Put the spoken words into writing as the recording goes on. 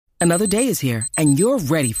Another day is here, and you're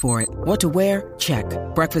ready for it. What to wear? Check.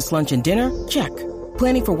 Breakfast, lunch, and dinner? Check.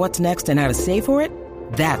 Planning for what's next and how to save for it?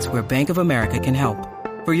 That's where Bank of America can help.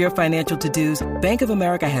 For your financial to-dos, Bank of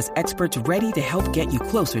America has experts ready to help get you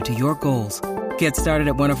closer to your goals. Get started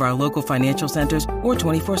at one of our local financial centers or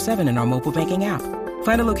 24/7 in our mobile banking app.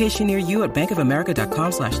 Find a location near you at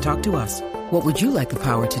bankofamerica.com/talktous. What would you like the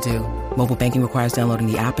power to do? Mobile banking requires downloading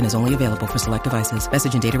the app and is only available for select devices.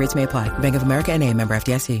 Message and data rates may apply. Bank of America N.A., member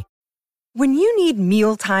FDIC. When you need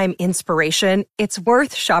mealtime inspiration, it's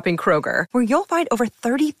worth shopping Kroger, where you'll find over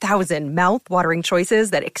 30,000 mouth-watering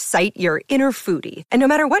choices that excite your inner foodie. And no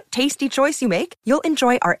matter what tasty choice you make, you'll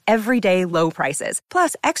enjoy our everyday low prices,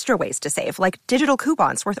 plus extra ways to save, like digital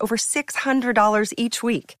coupons worth over $600 each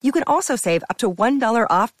week. You can also save up to $1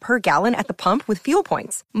 off per gallon at the pump with fuel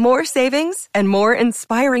points. More savings and more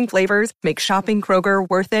inspiring flavors make shopping Kroger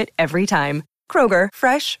worth it every time. Kroger,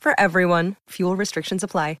 fresh for everyone. Fuel restrictions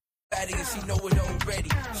apply.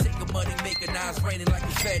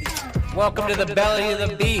 Welcome to the belly of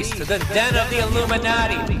the beast, to the den of the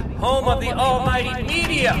Illuminati, home of the almighty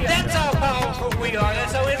media. That's how powerful we are,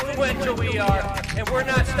 that's how influential we are, and we're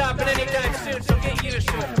not stopping anytime soon, so get used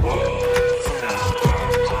to it.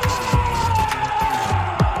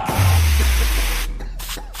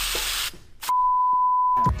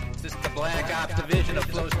 This is the Black Ops division of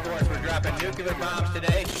Flow Sports. We're dropping nuclear bombs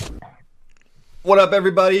today. What up,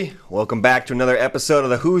 everybody? Welcome back to another episode of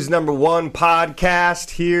the Who's Number One podcast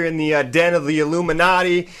here in the den of the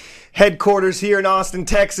Illuminati, headquarters here in Austin,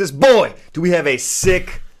 Texas. Boy, do we have a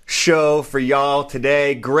sick show for y'all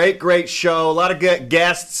today. Great show. A lot of good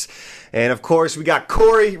guests. And, of course, we got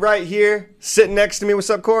Corey right here sitting next to me. What's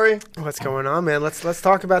up, Corey? What's going on, man? Let's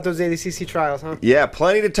talk about those ADCC trials, huh? Yeah,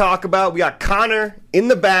 plenty to talk about. We got Connor in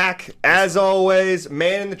the back, as always.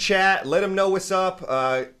 Man in the chat. Let him know what's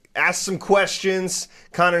up. Ask some questions.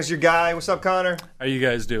 Connor's your guy. What's up, Connor? How you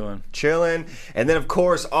guys doing? Chilling. And then, of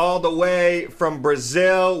course, all the way from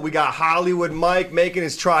Brazil, we got Hollywood Mike making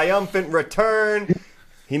his triumphant return.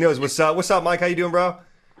 He knows what's up. What's up, Mike? How you doing, bro?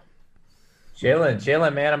 Chilling,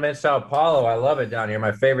 man. I'm in Sao Paulo. I love it down here.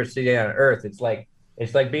 My favorite city on earth. It's like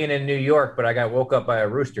being in New York, but I got woke up by a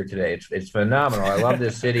rooster today. It's phenomenal. I love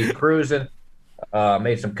this city. Cruising.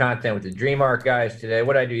 Made some content with the Dream Arc guys today.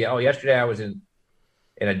 What did I do? Oh, yesterday I was in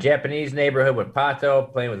a Japanese neighborhood with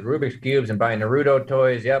Pato, playing with Rubik's Cubes and buying Naruto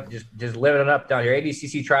toys. Yep, just living it up down here.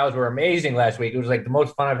 ADCC trials were amazing last week. It was like the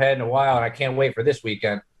most fun I've had in a while, and I can't wait for this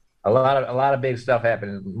weekend. A lot of big stuff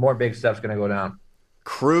happening. More big stuff's going to go down.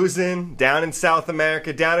 Cruising down in South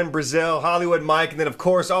America, down in Brazil, Hollywood Mike, and then, of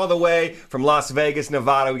course, all the way from Las Vegas,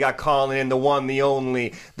 Nevada, we got calling in the one, the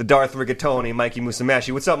only, the Darth Rigatoni, Mikey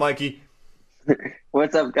Musumeci. What's up, Mikey?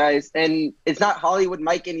 What's up, guys? And it's not Hollywood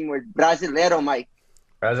Mike anymore. It's Brasileiro Mike.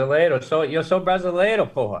 Brasileiro, you're so brasileiro,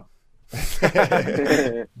 porra.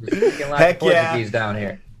 Heck yeah. Portuguese down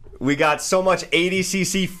here. We got so much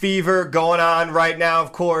ADCC fever going on right now,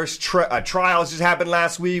 of course. Trials just happened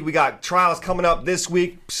last week. We got trials coming up this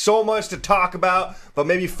week. So much to talk about. But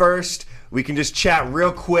maybe first, we can just chat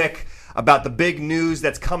real quick about the big news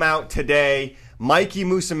that's come out today. Mikey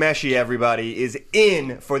Musumeci, everybody, is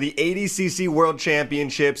in for the ADCC World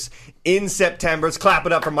Championships in September. Let's clap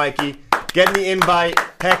it up for Mikey. Getting the invite.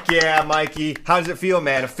 Heck yeah, Mikey. How does it feel,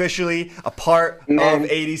 man? Officially a part of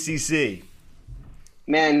ADCC.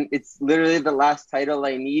 Man, it's literally the last title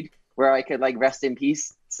I need where I could, rest in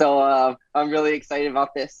peace. So I'm really excited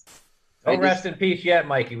about this. Don't rest in peace yet,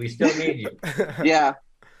 Mikey. We still need you. Yeah.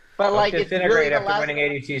 But, Don't it's disintegrate really after winning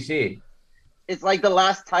ADCC. It's the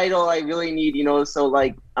last title I really need,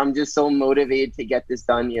 so I'm just so motivated to get this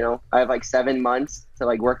done, I have 7 months to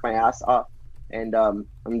work my ass off, and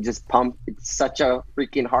I'm just pumped. It's such a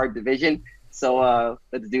freaking hard division, so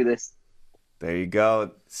let's do this. There you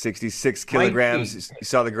go. 66 kilograms. Mikey, you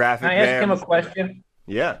saw the graphic there. Can I ask there. him a question?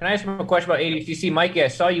 Yeah. Can I ask him a question about ADCC? Mikey, I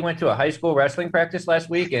saw you went to a high school wrestling practice last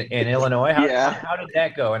week in Illinois. How did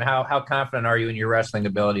that go, and how confident are you in your wrestling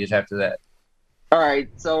abilities after that? All right,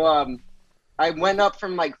 so I went up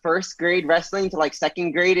from first grade wrestling to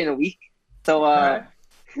second grade in a week. So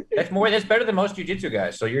that's better than most jiu-jitsu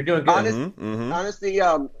guys. So you're doing good. Honestly,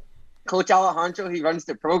 Coach Alejandro, he runs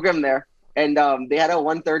the program there, and they had a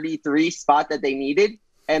 133 spot that they needed,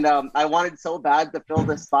 and I wanted so bad to fill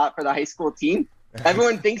the spot for the high school team.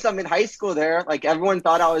 Everyone thinks I'm in high school there. Everyone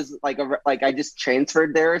thought I was I just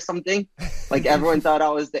transferred there or something. Everyone thought I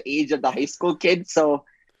was the age of the high school kid. So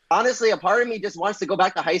honestly, a part of me just wants to go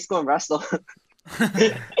back to high school and wrestle.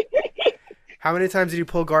 How many times did you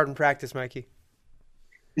pull guard in practice, Mikey?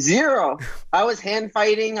 0. I was hand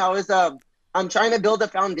fighting. I was I'm trying to build a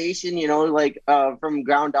foundation, like from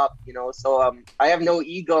ground up, So I have no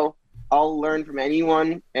ego. I'll learn from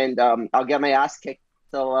anyone, and I'll get my ass kicked.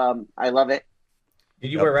 So I love it.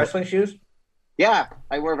 Did you wear wrestling shoes? Yeah,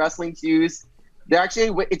 I wear wrestling shoes.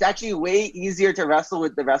 It's actually way easier to wrestle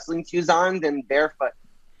with the wrestling shoes on than barefoot.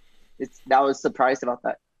 I was surprised about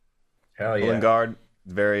that. Hell yeah. Pulling guard,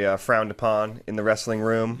 very frowned upon in the wrestling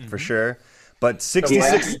room for sure. But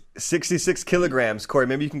 66 kilograms, Corey,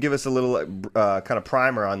 maybe you can give us a little kind of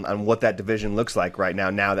primer on what that division looks like right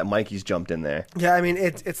now that Mikey's jumped in there. Yeah, I mean,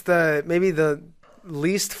 it's maybe the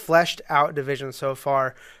least fleshed out division so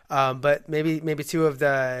far, but maybe two of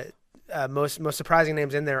the most surprising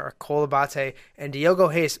names in there are Cole Abate and Diogo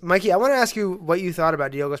Hayes. Mikey, I want to ask you what you thought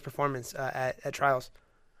about Diogo's performance at Trials.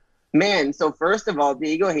 Man, so first of all,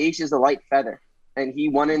 Diego Hayes is a light feather, and he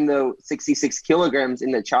won in the 66 kilograms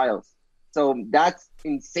in the Trials. So that's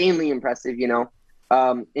insanely impressive, In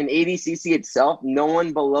ADCC itself, no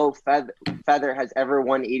one below feather has ever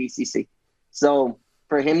won ADCC. So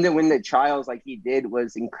for him to win the Trials like he did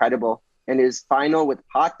was incredible. And his final with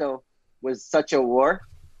Pato was such a war.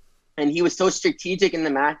 And he was so strategic in the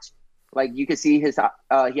match. Like you could see he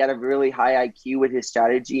had a really high IQ with his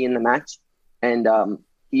strategy in the match. And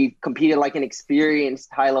he competed like an experienced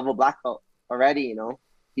high-level black belt already,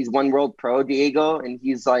 He's one world pro, Diego, and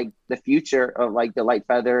he's like the future of like the light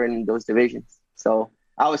feather and those divisions. So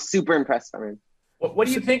I was super impressed by him. What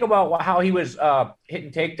do you think about how he was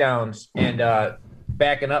hitting takedowns and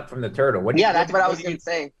backing up from the turtle? That's what I was going to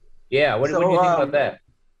say. Yeah, what do you think about that?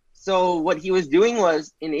 So what he was doing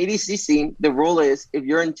was in ADCC, the rule is if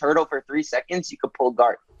you're in turtle for 3 seconds, you could pull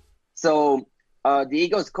guard. So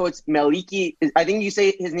Diego's coach, Maliki, I think you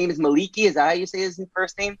say his name is Maliki. Is that how you say his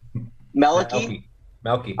first name? Meliki?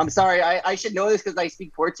 Melky. I'm sorry. I should know this because I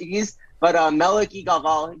speak Portuguese. But Meliki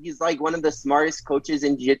Gaval, he's like one of the smartest coaches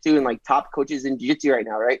in Jiu-Jitsu and like top coaches in Jiu-Jitsu right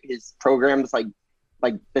now, right? His program is like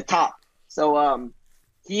the top. So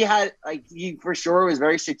he for sure was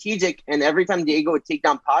very strategic. And every time Diego would take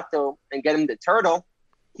down Pato and get him to turtle,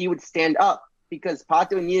 he would stand up because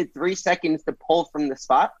Pato needed 3 seconds to pull from the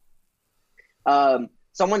spot.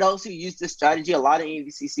 Someone else who used this strategy a lot in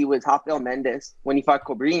ADCC was Rafael Mendes when he fought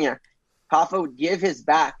Cobrinha. Rafa would give his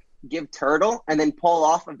back, give turtle, and then pull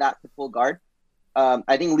off of that to full guard.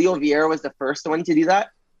 I think Leo Vieira was the first one to do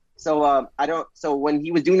that. So So when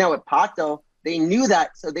he was doing that with Pato, they knew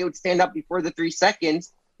that, so they would stand up before the 3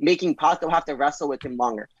 seconds, making Pato have to wrestle with him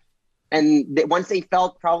longer. And once they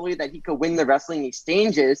felt probably that he could win the wrestling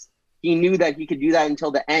exchanges, he knew that he could do that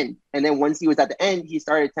until the end. And then once he was at the end, he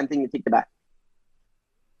started attempting to take the back.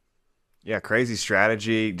 Yeah, crazy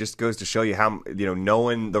strategy. Just goes to show you how,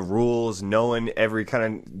 knowing the rules, knowing every kind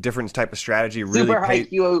of different type of strategy really super high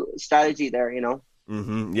IQ strategy there,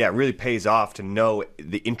 Mm-hmm. Yeah, it really pays off to know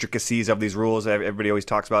the intricacies of these rules. Everybody always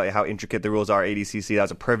talks about how intricate the rules are. ADCC,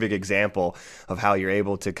 that's a perfect example of how you're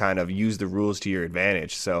able to kind of use the rules to your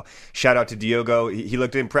advantage. So shout out to Diogo. He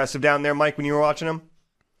looked impressive down there, Mike, when you were watching him.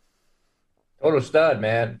 Total stud,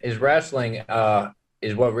 man. His wrestling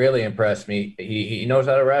is what really impressed me. He knows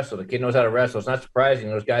how to wrestle. The kid knows how to wrestle. It's not surprising.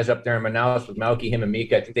 Those guys up there in Manaus with Malky, him and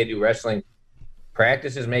Mika, I think they do wrestling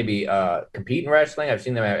practices, maybe compete in wrestling. I've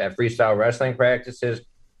seen them at freestyle wrestling practices.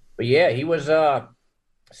 But yeah, he was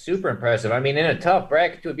super impressive. I mean, in a tough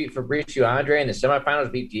bracket to beat Fabricio Andre in the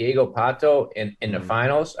semifinals, beat Diego Pato in the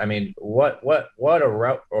finals. I mean, what a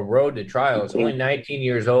road to trials. Only 19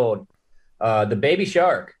 years old. The Baby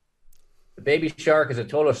Shark. The Baby Shark is a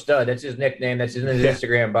total stud. That's his nickname. That's in his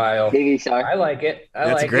Instagram bio. Baby Shark. I like it.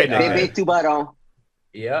 That's a great nickname. Baby Tubarão.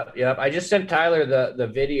 Yep. I just sent Tyler the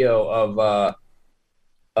video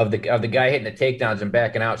of the guy hitting the takedowns and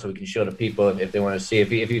backing out, so we can show the people if they want to see.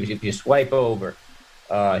 If you swipe over,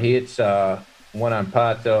 he hits one on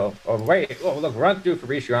Pato. Oh look, run through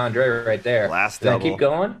Fabricio Andre right there. Last Then double. keep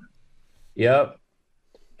going. Yep.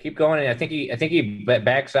 Keep going, and I think he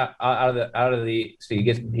backs out of the. So he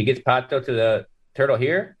gets Pato to the turtle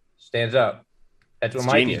here, stands up. That's what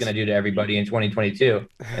Mikey's going to do to everybody in 2022.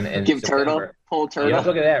 And give turtle, pull turtle. Yep,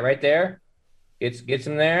 look at that right there. Gets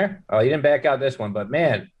him there. Oh, he didn't back out this one, but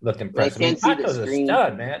man, looked impressive. I can't see the Pato's screen. A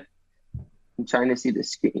stud, man. I'm trying to see the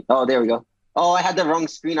screen. Oh, there we go. Oh, I had the wrong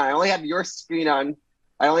screen on. I only had your screen on.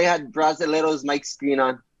 I only had Brasileiro's mic screen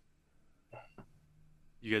on.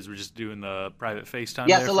 You guys were just doing the private FaceTime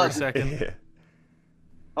Yeah, there so for a look. second?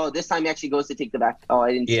 Oh, this time he actually goes to take the back. Oh,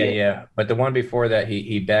 I didn't see it. Yeah. But the one before that,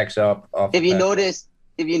 he backs up. Off If the you back.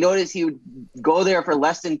 notice, he would go there for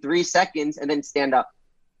less than 3 seconds and then stand up.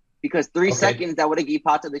 Because 3 seconds, that would have given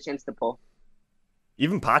Pato the chance to pull.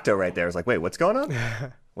 Even Pato right there was like, wait, what's going on?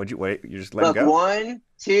 You just let him Look, go? 1,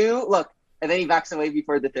 2, look. And then he backs away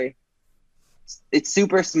before the 3. it's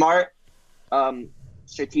super smart,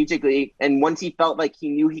 strategically. And once he felt like he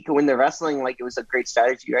knew he could win the wrestling, like it was a great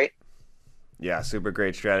strategy, right? Yeah, super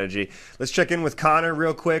great strategy. Let's check in with Connor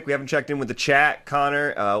real quick. We haven't checked in with the chat.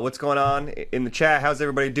 Connor, what's going on in the chat? How's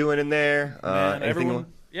everybody doing in there? Man,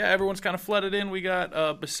 everyone's kind of flooded in. We got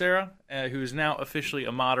Becerra, who's now officially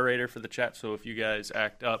a moderator for the chat. So if you guys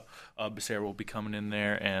act up, Becerra will be coming in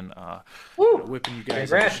there and whipping you guys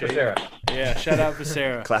Congrats, into shape. Becerra. Yeah, shout out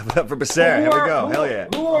Becerra. Clap it up for Becerra. Here we go. Hell yeah.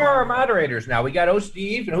 Who are our moderators now? We got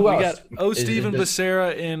Steve and who We else? got Steve and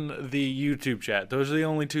Becerra in the YouTube chat. Those are the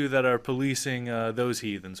only two that are policing those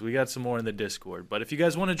heathens. We got some more in the Discord. But if you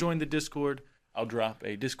guys want to join the Discord, I'll drop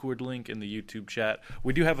a Discord link in the YouTube chat.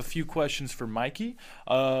 We do have a few questions for Mikey,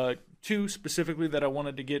 two specifically that I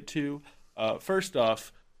wanted to get to. First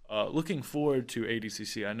off, looking forward to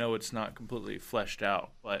ADCC. I know it's not completely fleshed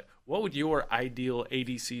out, but what would your ideal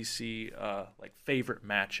ADCC favorite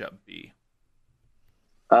matchup be?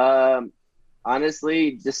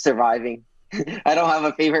 Honestly, just surviving. I don't have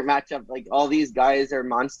a favorite matchup. Like, all these guys are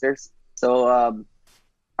monsters. So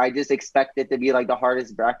I just expect it to be like the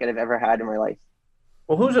hardest bracket I've ever had in my life.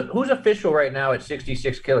 Well, who's official right now at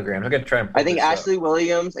 66 kilograms? I'm gonna try and. I think Ashley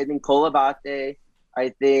Williams. I think Cole Abate. I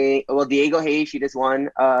think Diego Hayes. She just won.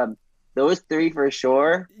 Those three for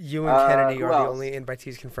sure. You and Kennedy are the only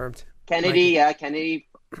invitees confirmed. Kennedy, Mikey. Kennedy.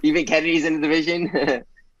 Even Kennedy's in the division. Who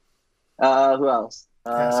else?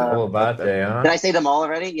 Cole Abate, huh? Did I say them all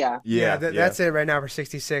already? Yeah. That's it right now for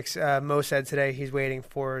 66. Mo said today he's waiting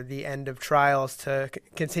for the end of trials to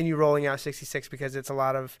continue rolling out 66 because it's a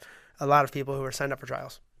lot of people who are signed up for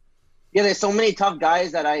trials. Yeah, there's so many tough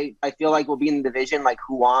guys that I feel like will be in the division, like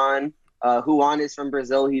Juan. Juan is from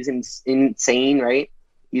Brazil. He's insane, right?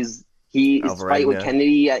 His fight with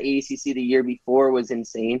Kennedy at ADCC the year before was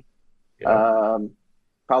insane. Yeah.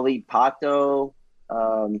 Probably Pato.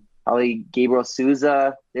 Probably Gabriel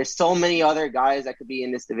Souza. There's so many other guys that could be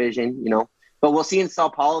in this division, But we'll see in Sao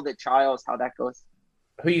Paulo the trials how that goes.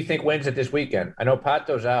 Who do you think wins it this weekend? I know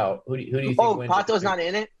Pato's out. Who do you think wins? Oh, Pato's not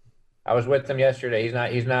in it? I was with him yesterday.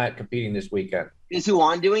 He's not competing this weekend. Is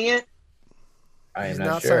Juan doing it? He's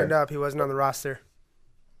not signed up. He wasn't on the roster.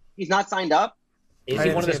 He's not signed up? Is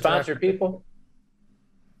he one of the sponsored people?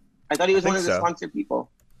 I thought he was one of the sponsored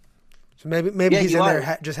people. So maybe he's in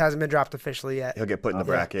there, just hasn't been dropped officially yet. He'll get put in the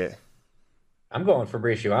bracket. I'm going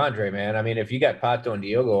Fabricio Andre, man. I mean, if you got Pato and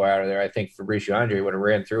Diogo out of there, I think Fabricio Andre would have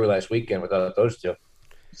ran through last weekend without those two.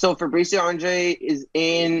 So Fabricio Andre is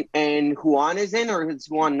in and Juan is in, or is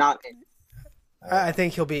Juan not in? I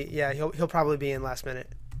think he'll be. Yeah, he'll probably be in last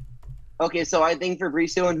minute. Okay, so I think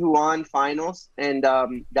Fabricio and Juan finals, and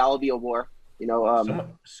that will be a war.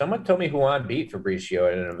 Someone told me Juan beat Fabricio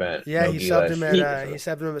at an event. Yeah, he subbed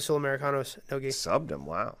him at Sul-Americanos. No gi. Subbed him.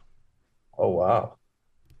 Wow. Oh wow.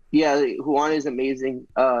 Yeah, Juan is amazing.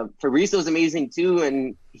 Fabricio is amazing too,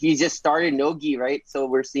 and he just started no-gi, right? So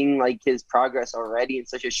we're seeing like his progress already in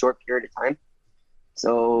such a short period of time.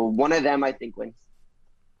 So one of them, I think, wins.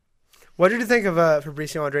 What did you think of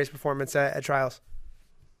Fabricio Andre's performance at trials?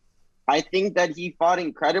 I think that he fought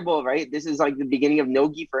incredible, right? This is like the beginning of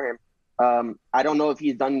no-gi for him. I don't know if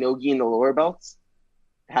he's done no-gi in the lower belts.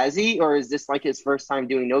 Has he? Or is this like his first time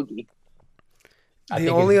doing no-gi? The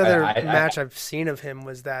only other match I've seen of him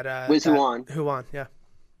was that Juan. Juan, yeah.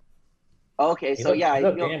 Okay, he looked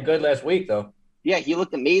damn good last week, though. Yeah, he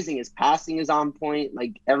looked amazing. His passing is on point,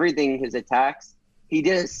 like everything. His attacks. He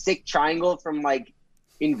did a sick triangle from like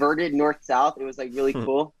inverted north-south. It was like really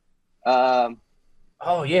cool.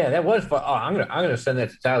 Oh yeah, that was fun. Oh, I'm gonna send that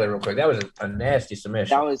to Tyler real quick. That was a nasty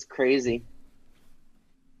submission. That was crazy.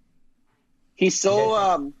 He's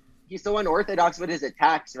so unorthodox with his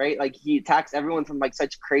attacks, right? Like he attacks everyone from like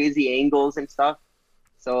such crazy angles and stuff.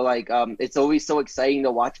 So like it's always so exciting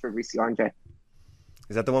to watch for Fabricio Andre.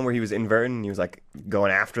 Is that the one where he was inverted and he was like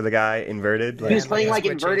going after the guy inverted? He was playing like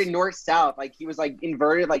inverted north-south. Like he was like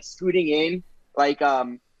inverted, like scooting in. Like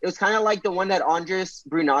it was kind of like the one that Andres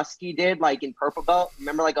Brunowski did, like in Purple Belt.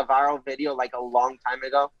 Remember, like a viral video, like a long time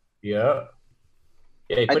ago. Yeah.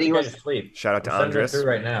 Yeah, he put the guy to sleep. Shout out to Andres.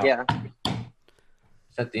 Right now. Yeah.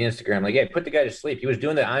 Sent the Instagram, like, yeah, put the guy to sleep. He was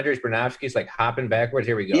doing the Andres Brunowski's, like hopping backwards.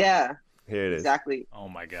 Here we go. Yeah. Here it is. Exactly. Oh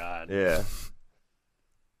my God. Yeah.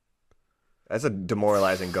 That's a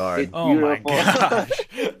demoralizing guard. Oh my gosh.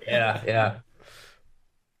 Yeah.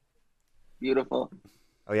 Beautiful.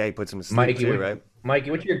 Oh yeah, he puts him to sleep too, right?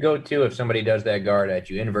 Mikey, what's your go-to if somebody does that guard at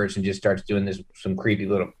you, inverts, and just starts doing some creepy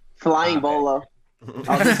little flying bolo?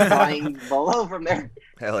 I'll just flying bolo from there.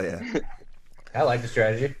 Hell yeah. I like the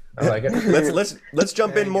strategy. I like it. Let's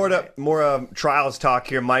jump in more trials talk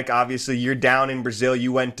here, Mike. Obviously, you're down in Brazil.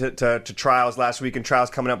 You went to trials last week, and trials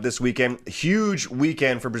coming up this weekend. Huge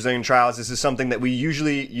weekend for Brazilian trials. This is something that we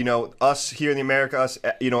usually, us here in the America,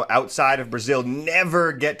 outside of Brazil,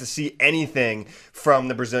 never get to see anything from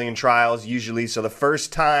the Brazilian trials usually. So the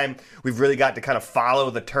first time we've really got to kind of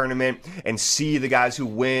follow the tournament and see the guys who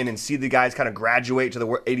win and see the guys kind of graduate to the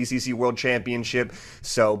ADCC World Championship.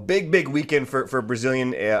 So big weekend for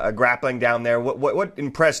Brazilian grappling down there. What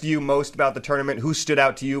impressed you most about the tournament? Who stood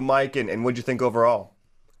out to you, Mike, and what'd you think overall?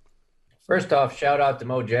 First off, shout out to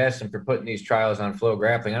Mo Jackson for putting these trials on Flow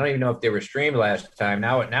Grappling. I don't even know if they were streamed last time.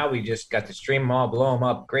 Now we just got to stream them all, blow them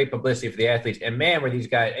up. Great publicity for the athletes. And man, were these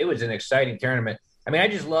guys, it was an exciting tournament. I mean, I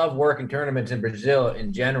just love working tournaments in Brazil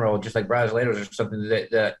in general, just like Brasileiros or something.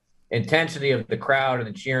 The intensity of the crowd and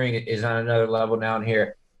the cheering is on another level down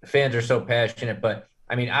here. The fans are so passionate. But,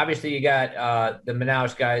 I mean, obviously you got the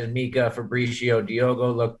Manaus guys, Mika, Fabricio,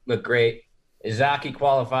 Diogo look great. Izaki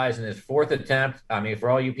qualifies in his fourth attempt. I mean,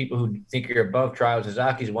 for all you people who think you're above trials,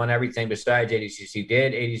 Izaki's won everything besides ADCC.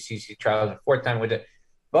 Did ADCC trials a fourth time with it.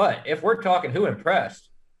 But if we're talking who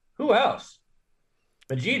impressed, who else?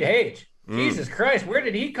 Majid Hage. Jesus Christ, where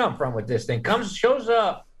did he come from with this thing? Shows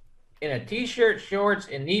up in a T-shirt, shorts,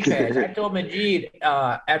 and knee pads. I told Majid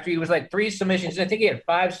after he was like 3 submissions, I think he had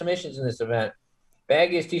 5 submissions in this event.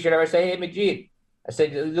 Baggiest T-shirt ever. I say, hey, Majid. I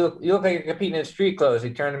said, you look like you're competing in street clothes.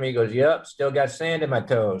 He turned to me and goes, yep, still got sand in my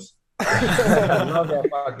toes. I love that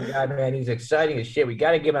fucking guy, man. He's exciting as shit. We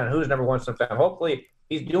got to give him on who's number one sometime. Hopefully,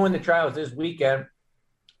 he's doing the trials this weekend.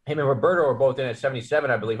 Him and Roberto are both in at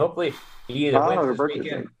 77, I believe. Hopefully, he either wins this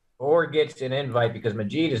weekend or gets an invite because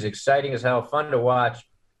Majid is exciting as hell, fun to watch.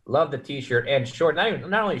 Love the T-shirt and short.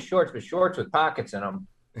 Not only shorts, but shorts with pockets in them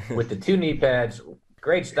with the 2 knee pads.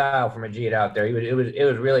 Great style for Majid out there. It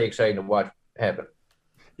was really exciting to watch happen.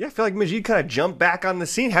 Yeah, I feel like Majid kind of jumped back on the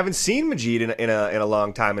scene. Haven't seen Majid in a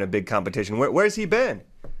long time in a big competition. Where's he been?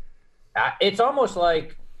 It's almost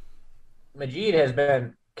like Majid has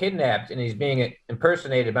been kidnapped and he's being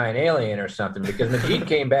impersonated by an alien or something because Majid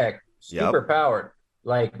came back super powered.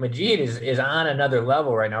 Like Majid is on another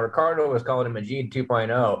level right now. Ricardo was calling him Majid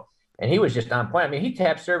 2.0, and he was just on point. I mean, he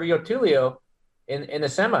tapped Servio Tulio in the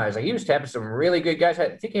semis. Like he was tapping some really good guys.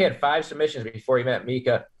 I think he had 5 submissions before he met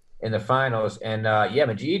Mika in the finals. And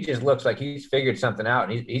Majid just looks like he's figured something out,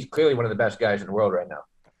 and he's clearly one of the best guys in the world right now.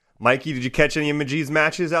 Mikey, did you catch any of Majid's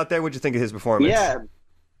matches out there? What'd you think of his performance? Yeah,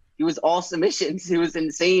 he was all submissions. He was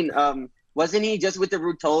insane. Wasn't he just with the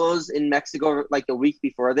Rutolos in Mexico like the week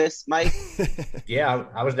before this, Mike? Yeah,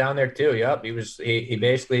 I was down there too. Yep, he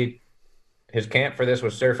basically his camp for this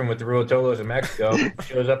was surfing with the Rutolos in Mexico.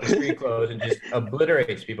 Shows up in street clothes and just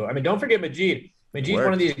obliterates people. I mean, don't forget Majid. Majid's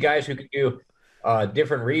one of these guys who can do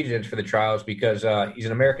different regions for the trials because he's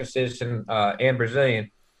an American citizen and Brazilian.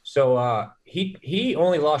 So he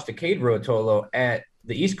only lost to Cade Ruotolo at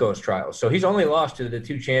the East Coast trials. So he's only lost to the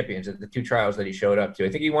 2 champions at the 2 trials that he showed up to. I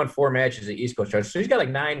think he won 4 matches at East Coast trials. So he's got like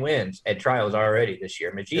 9 wins at trials already this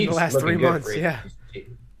year. Majid's in the last 3 months, yeah.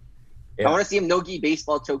 I want to see him no-gi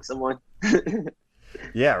baseball choke someone.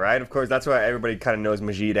 Yeah, right. Of course, that's why everybody kind of knows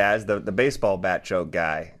Majid as the baseball bat choke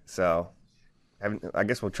guy. So I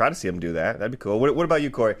guess we'll try to see him do that. That'd be cool. What about you,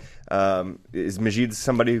 Corey? Is Majid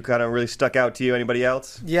somebody who kind of really stuck out to you? Anybody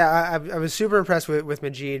else? Yeah, I was super impressed with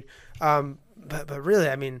Majid. But really,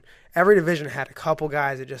 I mean, every division had a couple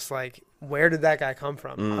guys that just like, where did that guy come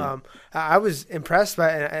from? I was impressed by,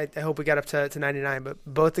 and I hope we got up to 99, but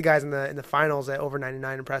both the guys in the finals at over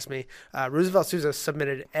 99 impressed me. Roosevelt Souza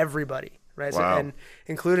submitted everybody, right? Wow. So, and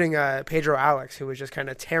including Pedro Alex, who was just kind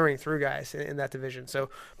of tearing through guys in that division.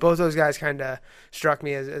 So both those guys kind of struck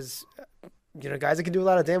me as guys that can do a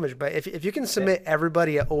lot of damage. But if you can submit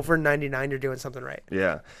everybody at over 99, you're doing something right.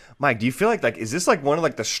 Yeah. Mike, do you feel like is this like one of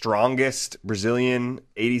like the strongest Brazilian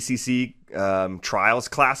ADCC trials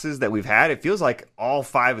classes that we've had? It feels like all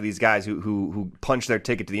 5 of these guys who punch their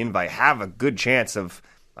ticket to the invite have a good chance of,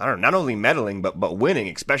 I don't know, not only medaling, but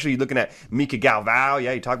winning, especially looking at Mika Galvao.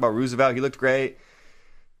 Yeah, you talk about Roosevelt. He looked great.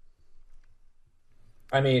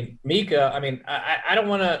 I mean, Mika, I don't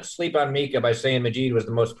want to sleep on Mika by saying Majid was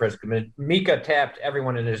the most impressive. Mika tapped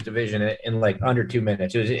everyone in his division in like under 2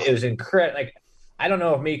 minutes. It was incredible. Like, I don't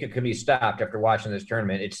know if Mika could be stopped after watching this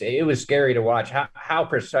tournament. It was scary to watch how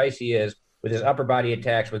precise he is with his upper body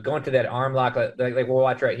attacks, with going to that arm lock. Like we'll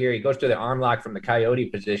watch right here. He goes to the arm lock from the coyote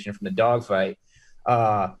position from the dogfight.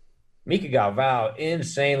 Mika Galvao,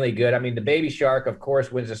 insanely good. I mean, the Baby Shark, of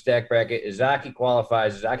course, wins the stack bracket. Izaki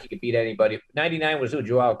qualifies. Izaki could beat anybody. 99 was who?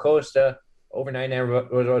 Joao Costa. Over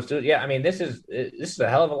 99. Yeah, I mean, this is a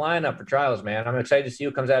hell of a lineup for trials, man. I'm excited to see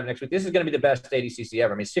who comes out next week. This is going to be the best ADCC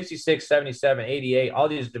ever. I mean, 66, 77, 88, all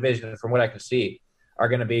these divisions, from what I can see, are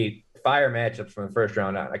going to be fire matchups from the first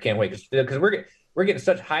round on. I can't wait because we're getting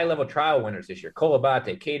such high-level trial winners this year.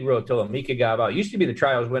 Kolabate, Cade Rotolo, Mika Gaval. It used to be the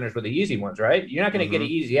trials winners were the easy ones, right? You're not going to get an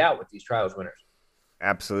easy out with these trials winners.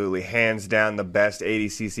 Absolutely. Hands down the best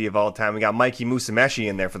ADCC of all time. We got Mikey Musumeci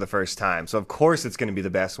in there for the first time. So, of course, it's going to be the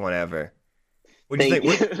best one ever.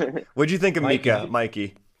 What'd you think of Mika,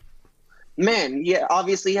 Mikey? Man, yeah,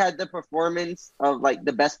 obviously had the performance of like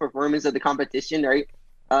the best performance of the competition, right?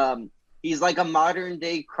 He's like a modern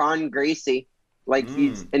day Kron Gracie. Like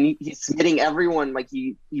he's submitting everyone. Like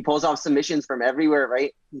he pulls off submissions from everywhere,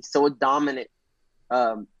 right? He's so dominant.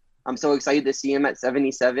 I'm so excited to see him at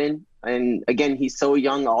 77. And again, he's so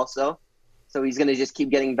young also. So he's gonna just keep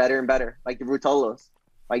getting better and better. Like the Rutolos.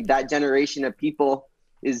 Like that generation of people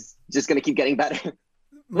is just going to keep getting better.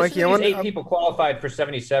 Mikey, I want 8 people qualified for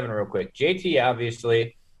 77 real quick. JT,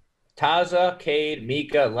 obviously. Taza, Cade,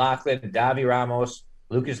 Mika, Lachlan, Davi Ramos,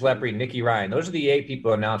 Lucas Lepre, Nicky Ryan. Those are the 8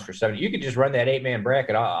 people announced for 70. You could just run that 8-man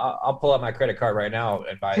bracket. I'll pull out my credit card right now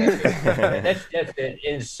and buy that. that's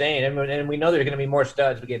insane. And we know there's going to be more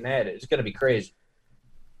studs getting added. It's going to be crazy.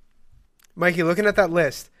 Mikey, looking at that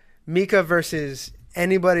list, Mika versus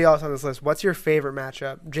anybody else on this list, what's your favorite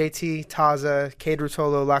matchup? JT, Taza, Cade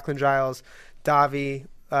Rutolo, Lachlan Giles, Davi,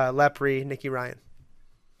 Lepre, Nicky Ryan.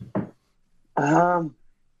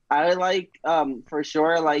 I like for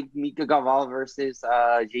sure like Mika Gaval versus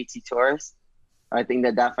JT Torres. I think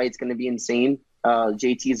that fight's going to be insane.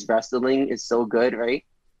 JT's wrestling is so good, right?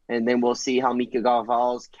 And then we'll see how Mika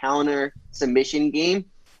Gaval's counter submission game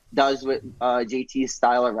does with JT's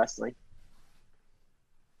style of wrestling.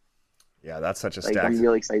 Yeah, that's such a like, stacked. I'm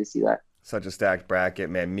really excited to see that. Such a stacked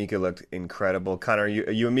bracket, man. Mika looked incredible. Connor, are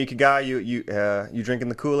you a Mika guy? You drinking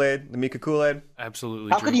the Kool-Aid, the Mika Kool-Aid?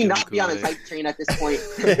 Absolutely. How could he not be on his hype train at this point?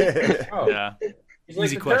 Yeah, he's like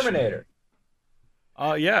easy the question. Terminator.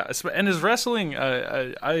 Yeah, and his wrestling.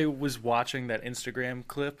 I was watching that Instagram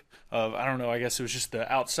clip of I don't know. I guess it was just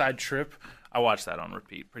the outside trip. I watched that on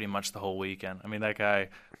repeat pretty much the whole weekend. I mean, that guy,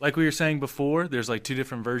 like we were saying before, there's like 2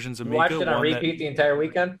 different versions of Mika. You watched it on repeat the entire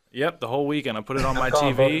weekend? Yep, the whole weekend. I put it on my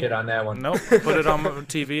calling TV. bullshit on that one. Nope, I put it on my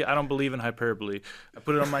TV. I don't believe in hyperbole. I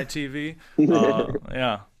put it on my TV.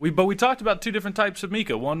 Yeah, we talked about 2 different types of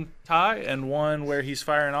Mika. One Thai and one where he's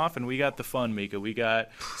firing off, and we got the fun Mika. We got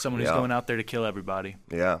someone who's going out there to kill everybody.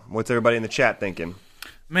 Yeah. What's everybody in the chat thinking?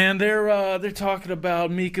 Man, they're talking about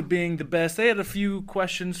Mika being the best. They had a few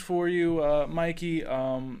questions for you, Mikey.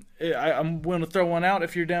 I'm going to throw one out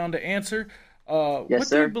if you're down to answer. Yes, what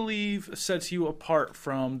sir. do you believe sets you apart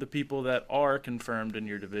from the people that are confirmed in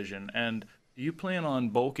your division? And do you plan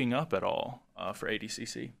on bulking up at all for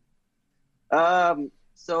ADCC?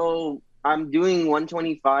 So I'm doing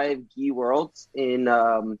 125 Gi Worlds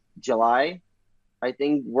in July. I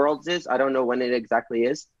think Worlds is. I don't know when it exactly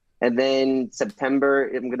is. And then September,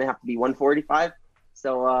 I'm gonna have to be 145.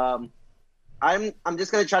 So I'm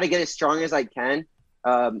just gonna try to get as strong as I can,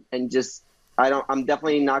 and just I'm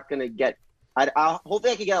definitely not gonna get.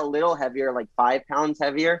 Hopefully I can get a little heavier, like 5 pounds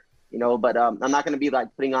heavier, but I'm not gonna be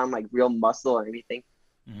like putting on like real muscle or anything.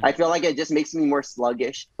 Mm-hmm. I feel like it just makes me more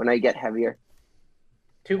sluggish when I get heavier.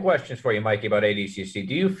 2 questions for you, Mikey, about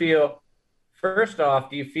ADCC. First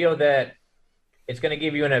off, do you feel that it's going to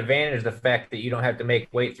give you an advantage, the fact that you don't have to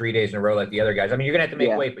make weight 3 days in a row like the other guys? I mean, you're going to have to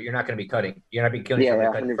make weight, but you're not going to be cutting. You're not going to be killing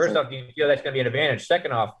yourself. Yeah, First off, do you feel that's going to be an advantage?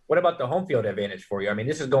 Second off, what about the home field advantage for you? I mean,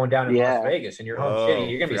 this is going down in Las Vegas, in your home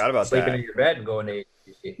city. You're going to be sleeping in your bed and going to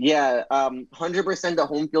ADCC. Yeah, 100% the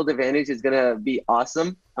home field advantage is going to be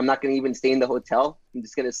awesome. I'm not going to even stay in the hotel. I'm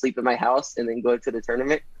just going to sleep in my house and then go to the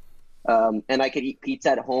tournament. And I could eat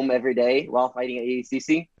pizza at home every day while fighting at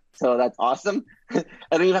ADCC. So that's awesome. I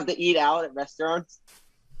don't even have to eat out at restaurants.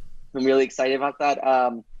 I'm really excited about that.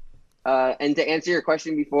 And to answer your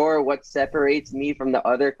question before, what separates me from the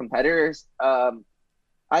other competitors? I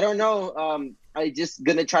don't know. I just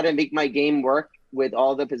going to try to make my game work with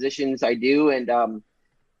all the positions I do. And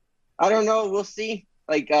I don't know. We'll see.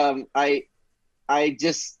 Like, I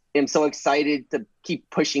just am so excited to keep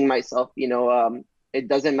pushing myself. It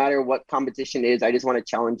doesn't matter what competition is. I just want to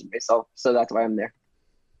challenge myself. So that's why I'm there.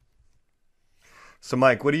 So,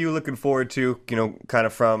 Mike, what are you looking forward to, kind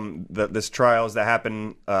of from this trials that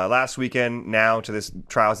happened last weekend now to this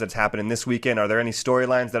trials that's happening this weekend? Are there any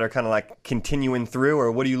storylines that are kind of like continuing through,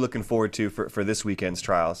 or what are you looking forward to for this weekend's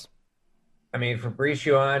trials? I mean,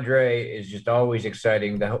 Fabricio Andre is just always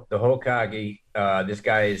exciting. The Hokage, this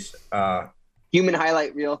guy's human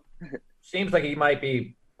highlight reel. Seems like he might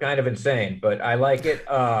be kind of insane, but I like it.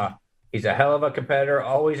 He's a hell of a competitor,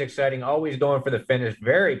 always exciting, always going for the finish,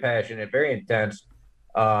 very passionate, very intense.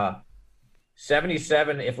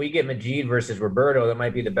 77, if we get Majid versus Roberto, that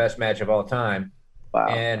might be the best match of all time. Wow.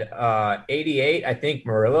 And 88, I think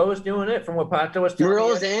Murillo is doing it from what Pato was telling me.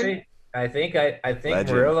 Murillo's in? I think Legend.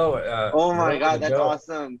 Murillo. Oh my Murillo's God, the that's GOAT.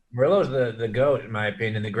 awesome. Murillo's the GOAT, in my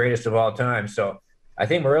opinion, the greatest of all time. So I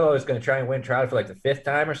think Murillo is going to try and win trials for like the 5th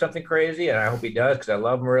time or something crazy, and I hope he does because I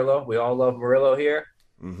love Murillo. We all love Murillo here.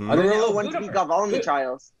 Mm-hmm. Murillo won to beat Gaval in the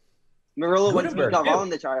trials. Murillo won to beat Gaval in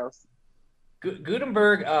the trials.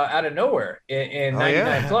 Gutenberg out of nowhere in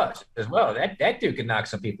 99 plus as well. That dude can knock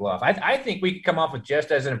some people off. I think we could come off with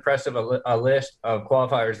just as an impressive a list of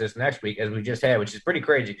qualifiers this next week as we just had, which is pretty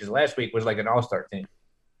crazy because last week was like an all-star team.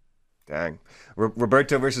 Dang.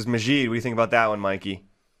 Roberto versus Majid. What do you think about that one, Mikey?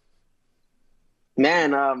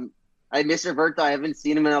 Man, I miss Roberto. I haven't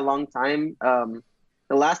seen him in a long time.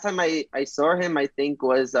 The last time I saw him, I think,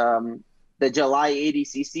 was the July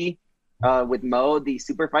ADCC with Mo, the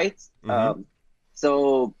super fights. Mm-hmm.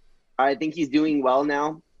 So I think he's doing well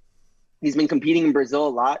now. He's been competing in Brazil a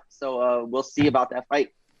lot, so we'll see about that fight.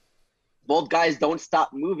 Both guys don't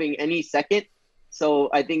stop moving any second, so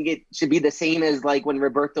I think it should be the same as like when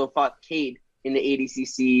Roberto fought Cade in the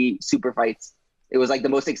ADCC super fights. It was like the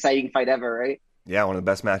most exciting fight ever, right? Yeah, one of the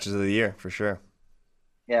best matches of the year, for sure.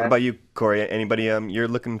 Yeah. What about you, Corey? Anybody you're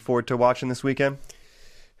looking forward to watching this weekend?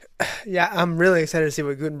 Yeah, I'm really excited to see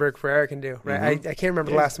what Gutenberg Ferreira can do. Right, Mm-hmm. I can't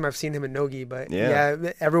remember the last time I've seen him in Nogi, but Yeah.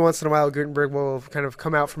 every once in a while Gutenberg will kind of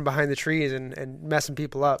come out from behind the trees and messing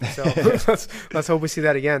people up. So let's hope we see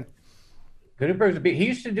that again. Gutenberg's he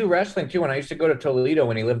used to do wrestling too. When I used to go to Toledo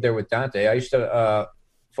when he lived there with Dante, I used to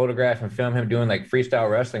photograph and film him doing like freestyle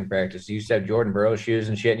wrestling practice. He used to have Jordan Burroughs shoes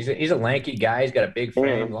and shit. He's a lanky guy. He's got a big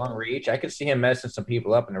frame, long reach. I could see him messing some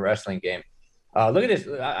people up in the wrestling game. Look at this.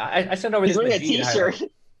 I sent over He's this wearing a Majid T-shirt.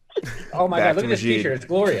 highlight. Oh my Back God! Look to at this Majid. T-shirt. It's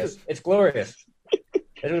glorious. It's glorious.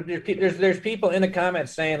 There's people in the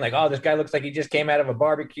comments saying like, "Oh, this guy looks like he just came out of a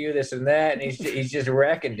barbecue, this and that," and he's just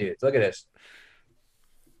wrecking dudes. Look at this.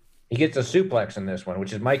 He gets a suplex in this one,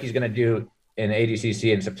 which is Mikey's going to do in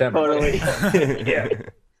ADCC in September. Totally. Yeah.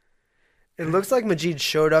 It looks like Majid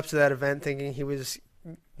showed up to that event thinking he was,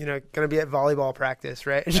 going to be at volleyball practice,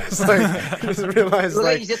 right? Just realized Look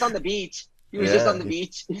like like he's just on the beach. He was just on the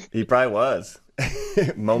beach. He probably was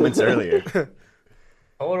moments earlier.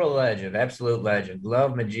 Total legend, absolute legend.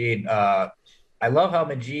 Love Majid. I love how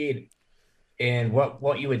Majid, in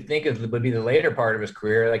what you would think would be the later part of his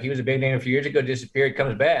career, like he was a big name a few years ago, disappeared,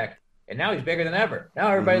 comes back, and now he's bigger than ever.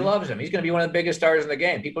 Now everybody loves him. He's going to be one of the biggest stars in the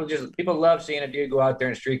game. People love seeing a dude go out there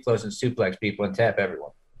in street clothes and suplex people and tap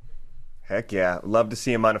everyone. Heck yeah. Love to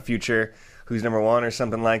see him on a future Who's Number One or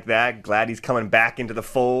something like that. Glad he's coming back into the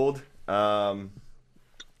fold.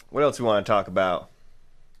 What else we want to talk about?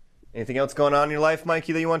 Anything else going on in your life,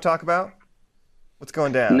 Mikey, that you want to talk about? What's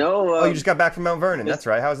going down? No. You just got back from Mount Vernon. That's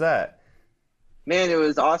right. How's that? Man, it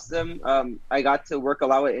was awesome. I got to work a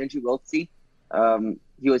lot with Andrew Wiltsey.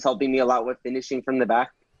 He was helping me a lot with finishing from the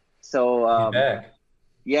back. So,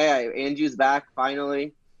 yeah, Andrew's back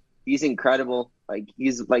finally. He's incredible. Like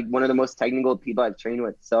he's like one of the most technical people I've trained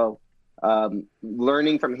with. So,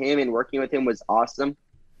 learning from him and working with him was awesome.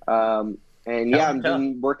 And yeah, I'm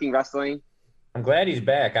doing working wrestling. I'm glad he's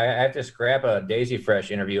back. I have to scrap a Daisy Fresh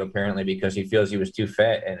interview apparently because he feels he was too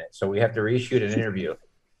fat in it. So we have to reshoot an interview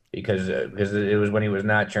because it was when he was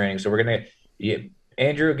not training. So we're gonna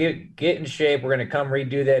Andrew get in shape. We're gonna come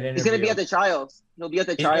redo that interview. He's gonna be at the trials. He'll be at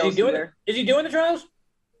the trials. Is he doing the trials?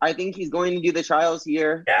 I think he's going to do the trials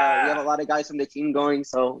here. Yeah. We have a lot of guys from the team going,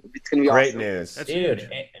 so it's gonna be Great awesome. news. Dude,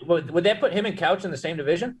 would that put him and Couch in the same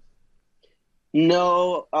division?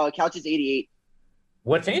 No, Couch is 88.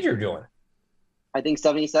 What's Andrew doing? I think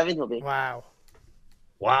 77 he'll be. wow.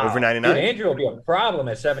 Over 99? Dude, Andrew will be a problem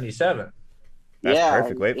at 77. That's yeah,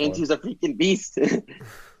 perfect weight for him. Andrew's a freaking beast.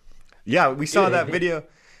 Yeah, we saw that video.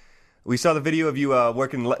 We saw the video of you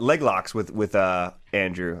working leg locks with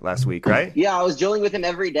Andrew last week, right? Yeah, I was drilling with him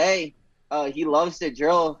every day. He loves to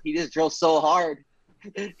drill. He just drills so hard.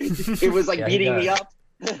 It was like beating me up.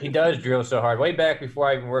 He does drill so hard. Way back before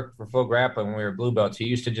I even worked for Full Grappling when we were blue belts, he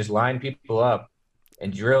used to just line people up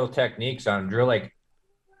and drill techniques on them, drill like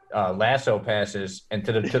lasso passes, and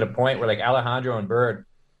to the point where like Alejandro and Bird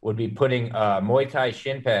would be putting Muay Thai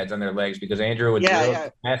shin pads on their legs because Andrew would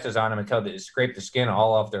drill passes on them until they scrape the skin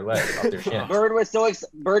all off their legs, off their shins. Bird was so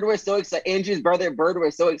excited. Andrew's brother Bird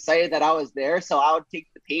was so excited that I was there, so I would take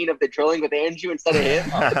the pain of the drilling with Andrew instead of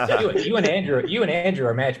him. you and Andrew are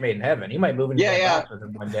a match made in heaven. You might move into that box with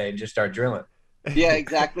him one day and just start drilling. Yeah,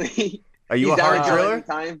 exactly. Are you a hard driller?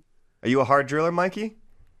 Time. Are you a hard driller, Mikey?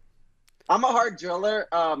 I'm a hard driller.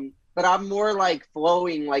 but I'm more like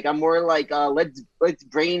flowing. Like I'm more like let's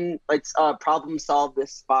problem solve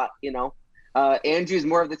this spot. Andrew's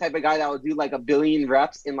more of the type of guy that will do like 1 billion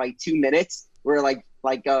reps in like 2 minutes. Where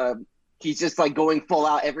he's just like going full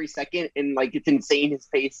out every second, and like it's insane his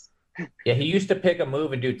pace. Yeah, he used to pick a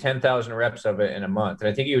move and do 10,000 reps of it in a month. And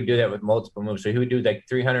I think he would do that with multiple moves. So he would do like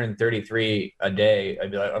 333 a day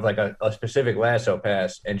of like a specific lasso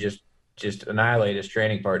pass and just annihilate his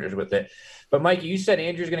training partners with it. But Mike, you said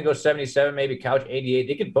Andrew's going to go 77, maybe Couch 88.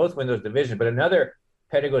 They could both win those divisions. But another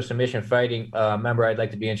pedigree submission fighting member I'd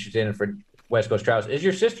like to be interested in for West Coast trials is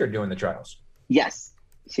your sister doing the trials. Yes,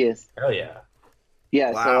 she is. Hell yeah.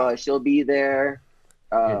 Yeah, Wow. So she'll be there.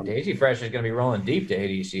 Daisy Fresh is going to be rolling deep to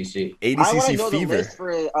ADCC. I want to ADCC know fever. the list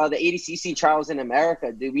for the ADCC trials in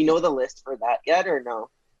America. Do we know the list for that yet or no?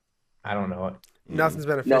 I don't know it. Nothing's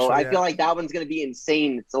been official No, I yet. feel like that one's going to be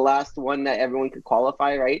insane. It's the last one that everyone could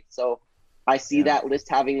qualify, right? So I see that list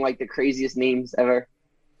having like the craziest names ever.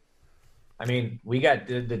 I mean, we got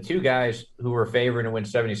the two guys who were favored to win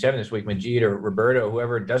 77 this week, Majid or Roberto.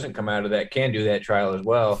 Whoever doesn't come out of that can do that trial as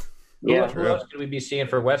well. Yeah. Who else could we be seeing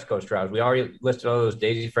for West Coast trials? We already listed all those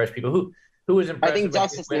Daisy Fresh people. Who was impressive? I think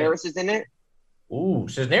Justice Cisneros is in it. Ooh,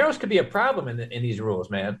 Cisneros could be a problem in these rules,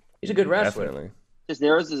 man. He's a good wrestler. Definitely.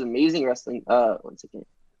 Cisneros is amazing wrestling. One second.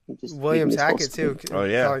 Williams Hackett too. Oh,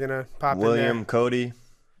 yeah. Probably gonna pop William, in Cody.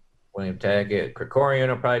 William Tackett. Krikorian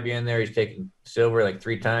will probably be in there. He's taken silver like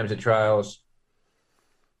 3 times at trials.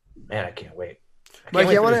 Man, I can't wait. there.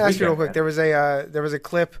 Mikey, I want to to ask you real quick. There was a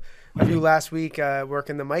clip of you last week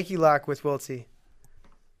working the Mikey lock with Wiltsy.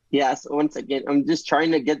 Yeah, so once again, I'm just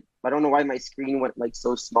trying to get. I don't know why my screen went like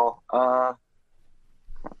so small. Why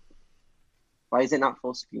is it not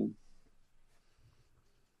full screen?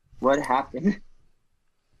 What happened?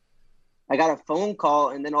 I got a phone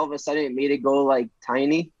call and then all of a sudden it made it go like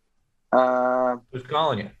tiny. Who's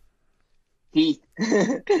calling you? Heath.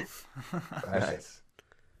 Nice.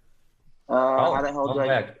 How the hell do I?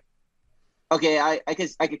 Back. Okay, I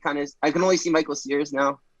could kind of. I can only see Michael Sears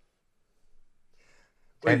now.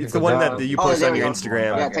 Wait, it's the one that you posted there on we your go.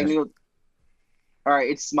 Instagram. Yeah, technical. All right,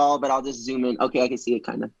 it's small, but I'll just zoom in. Okay, I can see it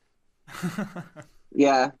kind of.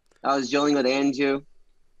 Yeah, I was dealing with Andrew.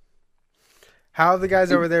 How have the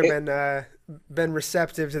guys over there been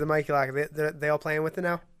receptive to the Mikey lock? They all playing with it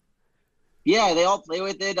now? Yeah, they all play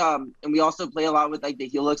with it. And we also play a lot with like the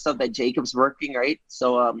heel hook stuff that Jacob's working, right?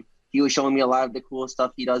 So he was showing me a lot of the cool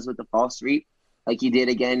stuff he does with the false reap, like he did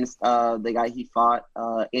against the guy he fought,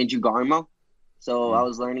 Andrew Garmo. So I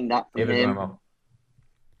was learning that from David him. Garmo.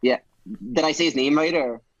 Yeah, did I say his name right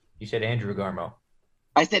or? You said Andrew Garmo.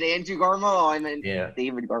 I said Andrew Garmo. Oh, I meant Yeah.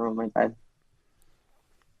 David Garmo. My bad.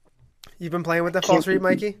 You've been playing with the false reap,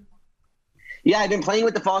 Mikey? Yeah, I've been playing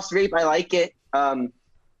with the false rape. I like it.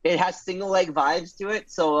 It has single leg vibes to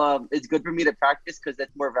it, so it's good for me to practice because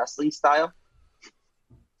it's more wrestling style.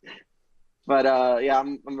 But yeah,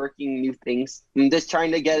 I'm working new things. I'm just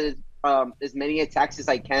trying to get as many attacks as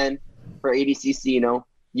I can for ADCC.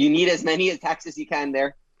 You need as many attacks as you can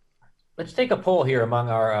there. Let's take a poll here among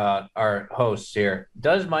our hosts here.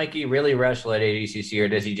 Does Mikey really wrestle at ADCC or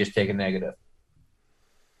does he just take a negative?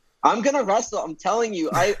 I'm gonna wrestle. I'm telling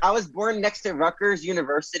you. I was born next to Rutgers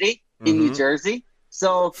University in New Jersey,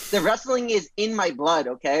 so the wrestling is in my blood.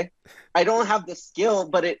 Okay, I don't have the skill,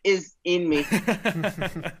 but it is in me.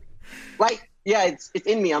 Yeah, it's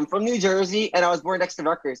in me. I'm from New Jersey, and I was born next to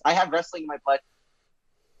Rutgers. I have wrestling in my blood.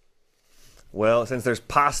 Well, since there's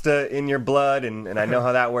pasta in your blood, and I know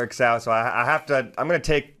how that works out, so I have to. I'm going to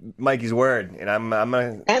take Mikey's word, and I'm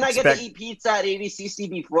going to. And I get to eat pizza at ADCC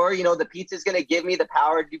before. The pizza's going to give me the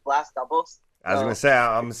power to do blast doubles. I was going to say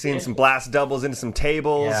I'm seeing some blast doubles into some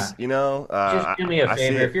tables. Yeah. Just do me a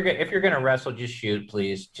favor. If you're going to wrestle, just shoot,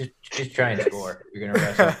 please. Just try and score. If you're going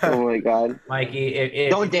to wrestle. Oh my God, Mikey!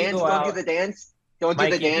 Don't dance. Don't do the dance. Don't do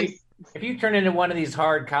the dance. If you turn into one of these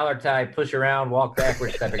hard collar tie, push around, walk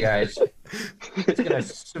backwards type of guys, it's going to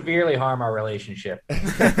severely harm our relationship. I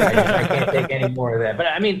can't take any more of that. But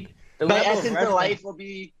I mean, My essence of life will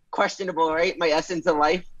be questionable, right? My essence of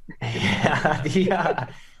life. Yeah.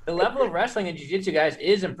 The level of wrestling in jiu-jitsu, guys,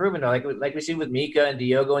 is improving. Like we see with Mika and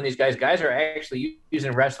Diogo and these guys. Guys are actually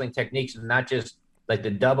using wrestling techniques and not just like the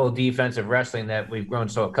double defensive wrestling that we've grown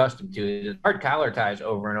so accustomed to. Hard collar ties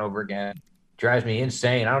over and over again. Drives me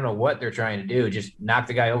insane. I don't know what they're trying to do. Just knock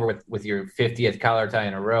the guy over with your 50th collar tie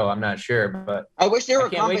in a row. I'm not sure, but I wish there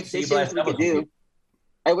were competitions we could do.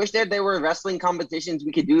 I wish that there were wrestling competitions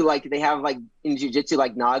we could do, like they have like in jiu-jitsu,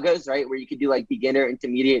 like Nagas, right, where you could do like beginner,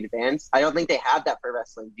 intermediate, advanced. I don't think they have that for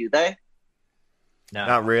wrestling, do they? no.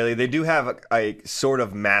 Not really. They do have a sort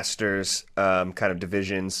of masters kind of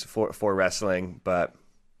divisions for wrestling, but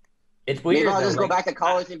It's weird. Maybe I'll just though, go back to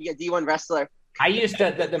college and be a D1 wrestler. I used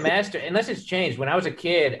to the master, unless it's changed. When I was a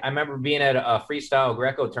kid, I remember being at a freestyle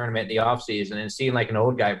Greco tournament in the off season and seeing like an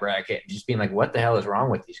old guy bracket and just being like, "What the hell is wrong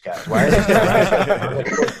with these guys? Why are they still?"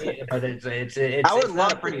 But I would not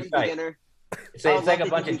love a pretty to be sight. beginner. It's like a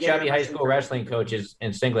bunch of chubby high school wrestling coaches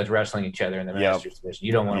in singlets wrestling each other in the Masters division.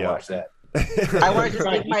 You don't want to watch that. I want to just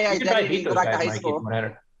fake my identity and go back to high school.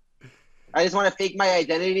 I just want to fake my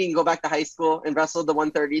identity and go back to high school and wrestle the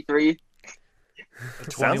 133.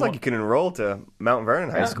 Sounds like you can enroll to Mount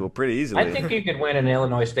Vernon High School pretty easily. I think you could win an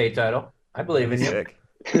Illinois state title. I believe in you. Sick.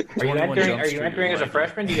 Are you entering as a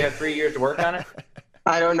freshman? Do you have 3 years to work on it?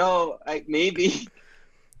 I don't know. Maybe.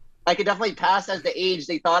 I could definitely pass as the age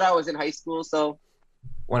they thought I was in high school. So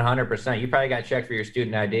 100%. You probably got checked for your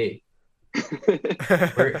student ID.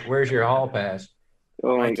 Where's your hall pass?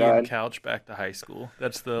 Oh my Mikey and God. Couch back to high school.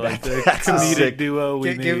 That's the comedic sick. duo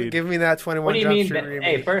we need. Give me that 21 What do you Jump mean? Street remake.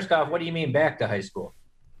 Hey, first off, what do you mean back to high school?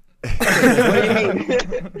 What do you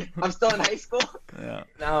mean? I'm still in high school? Yeah.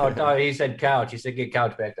 No, he said Couch. He said get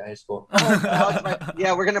Couch back to high school.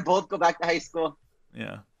 Yeah, we're going to both go back to high school.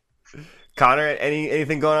 Yeah. Connor,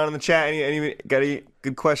 anything going on in the chat? Got any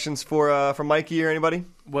good questions for Mikey or anybody?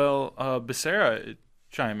 Well, Becerra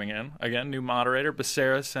chiming in again, new moderator.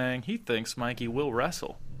 Becerra saying he thinks Mikey will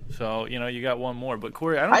wrestle. So you got one more. But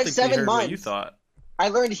Corey, I don't I have think we 7 heard months. what you thought. I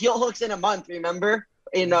learned heel hooks in a month, remember?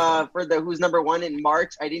 For the Who's Number One in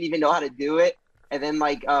March. I didn't even know how to do it. And then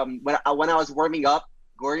when I was warming up,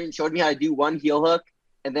 Gordon showed me how to do one heel hook.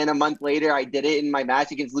 And then a month later, I did it in my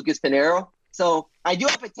match against Lucas Pinheiro. So I do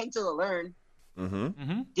have potential to learn.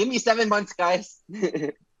 Mm-hmm. Give me 7 months, guys.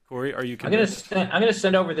 Corey, are you I'm gonna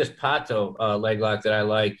send over this Pato leg lock that I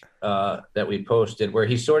like that we posted where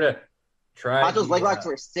he sort of tried. Pato's leg locks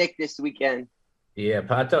were sick this weekend. Yeah,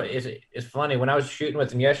 Pato is funny. When I was shooting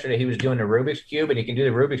with him yesterday, he was doing the Rubik's Cube, and he can do the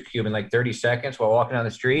Rubik's Cube in like 30 seconds while walking down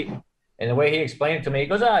the street. And the way he explained it to me, he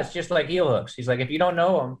goes, it's just like heel hooks. He's like, if you don't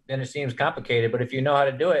know them, then it seems complicated. But if you know how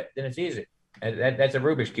to do it, then it's easy. And that's a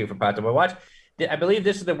Rubik's Cube for Pato. But watch, I believe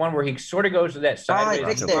this is the one where he sort of goes to that sideways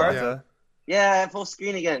fixed knee it. bar. Yeah, full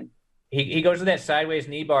screen again. He goes to that sideways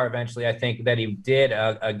knee bar eventually, I think, that he did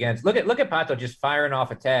against. Look at Pato just firing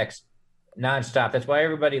off attacks nonstop. That's why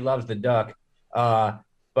everybody loves the duck.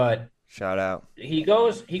 But shout out. He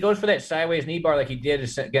goes for that sideways knee bar like he did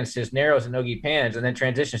against Cisneros and Nogi Pans, and then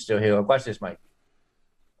transitions to a heel. Watch this, Mike.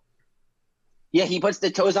 Yeah, he puts the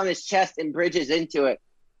toes on his chest and bridges into it.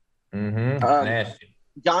 Mm-hmm. Nasty.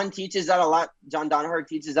 John teaches that a lot. John Donaher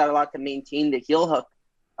teaches that a lot to maintain the heel hook.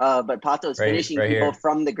 But Pato's finishing people here.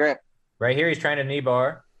 from the grip. Right here, he's trying to knee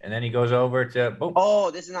bar, and then he goes over to boom. Oh,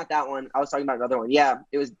 this is not that one. I was talking about another one. Yeah,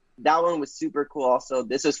 that one was super cool. Also,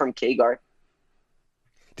 this was from K-Guard.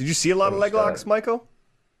 Did you see a lot of leg locks, Michael?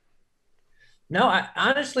 No,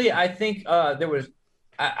 honestly, I think there was.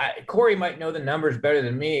 Corey might know the numbers better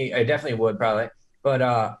than me. I definitely would probably, but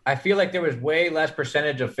I feel like there was way less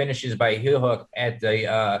percentage of finishes by heel hook at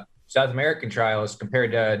the South American trials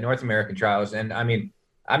compared to North American trials. And I mean,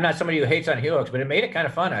 I'm not somebody who hates on heel hooks, but it made it kind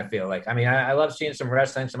of fun. I feel like. I mean, I love seeing some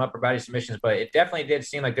wrestling, some upper body submissions, but it definitely did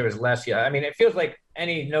seem like there was less. I mean, it feels like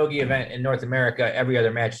any Nogi event in North America, every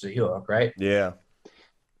other match is a heel hook, right? Yeah.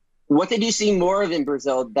 What did you see more of in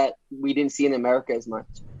Brazil that we didn't see in America as much?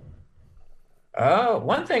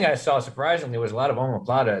 One thing I saw surprisingly was a lot of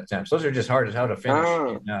omoplata attempts. Those are just hard as hell to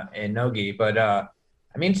finish in Nogi. But I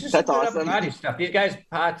mean, it's just That's upper awesome. body stuff. These guys,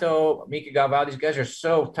 Pato, Mika Galvao, these guys are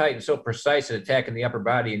so tight and so precise at attacking the upper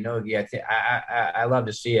body in Nogi. I love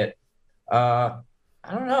to see it. I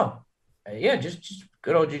don't know. Yeah, just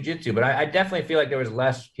good old jiu-jitsu. But I definitely feel like there was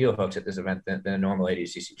less heel hooks at this event than a normal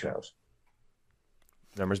ADCC trials.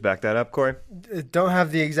 Numbers back that up, Corey? Don't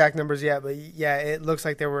have the exact numbers yet, but yeah, it looks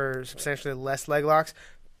like there were substantially less leg locks.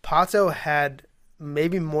 Pato had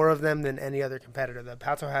maybe more of them than any other competitor. The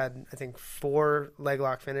Pato had, I think, 4 leg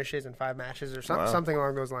lock finishes in 5 matches or something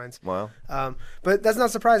along those lines. Wow. But that's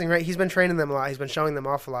not surprising, right? He's been training them a lot. He's been showing them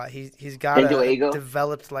off a lot. He's got a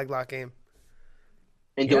developed leg lock game.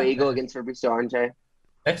 And Diego against Fabrizio Andre.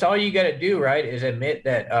 That's all you got to do, right, is admit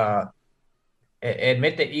that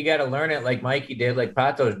you got to learn it like Mikey did, like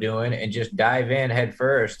Pato's doing, and just dive in head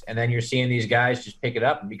first. And then you're seeing these guys just pick it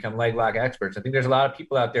up and become leg lock experts. I think there's a lot of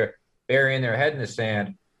people out there burying their head in the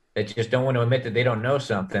sand that just don't want to admit that they don't know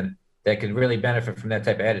something that could really benefit from that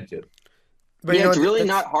type of attitude. But it's really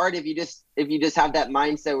not hard if you just have that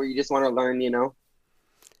mindset where you just want to learn,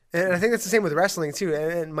 And I think that's the same with wrestling too.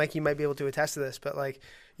 And Mikey might be able to attest to this, but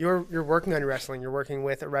you're working on your wrestling. You're working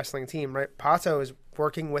with a wrestling team, right? Pato is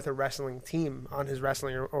working with a wrestling team on his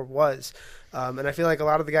wrestling, or was. And I feel like a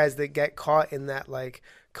lot of the guys that get caught in that like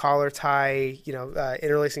collar tie,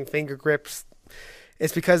 interlacing finger grips,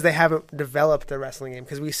 it's because they haven't developed their wrestling game.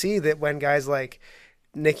 Because we see that when guys like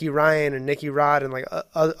Nicky Ryan and Nicky Rod and like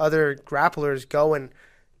other grapplers go and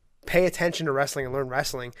pay attention to wrestling and learn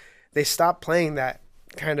wrestling, they stop playing that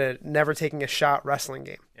kind of never taking a shot wrestling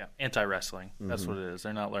game. Yeah, anti-wrestling. That's what it is.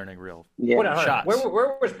 They're not learning real shots.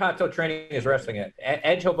 Where was Pato training his wrestling at?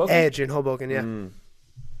 Edge, Hoboken? Edge in Hoboken, yeah.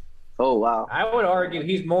 Oh, wow. I would argue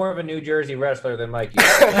he's more of a New Jersey wrestler than Mikey.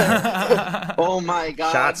 Oh, my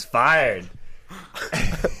God. Shots fired.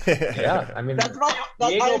 Yeah, I mean,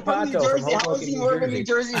 I'm from New Jersey. How is he more of a New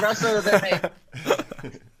Jersey wrestler than me?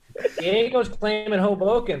 Diego's claiming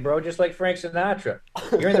Hoboken, bro, just like Frank Sinatra.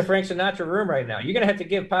 You're in the Frank Sinatra room right now. You're going to have to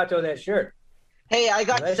give Pato that shirt. Hey, I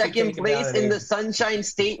got second place in the Sunshine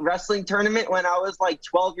State Wrestling Tournament when I was like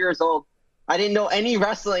 12 years old. I didn't know any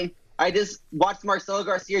wrestling. I just watched Marcelo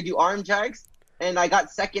Garcia do arm jags, and I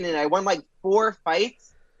got second, and I won like 4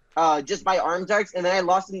 fights just by arm jags, and then I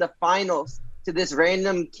lost in the finals to this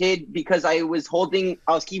random kid because I was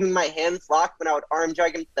keeping my hands locked when I would arm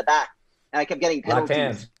drag him to the back, and I kept getting penalties. Locked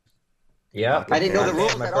hands. Yeah. I didn't know the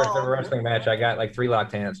rules My at first all. ever wrestling match, I got like 3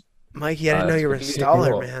 locked hands. Mikey, I didn't know you were a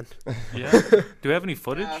staller, man. Yeah. Do we have any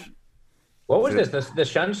footage? What was this? The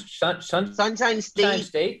Sunshine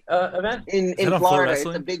State event? In Florida. It's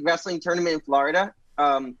a big wrestling tournament in Florida.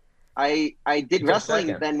 I did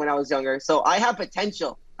wrestling then when I was younger, so I have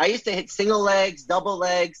potential. I used to hit single legs, double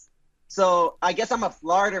legs. So I guess I'm a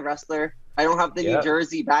Florida wrestler. I don't have the New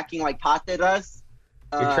Jersey backing like Pata does.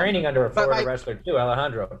 You're training under a Florida wrestler too,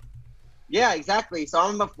 Alejandro. Yeah, exactly. So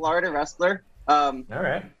I'm a Florida wrestler. All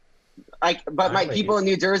right. But my people in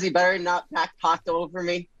New Jersey better not back Pato over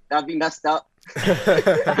me. That'd be messed up.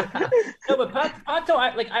 No, but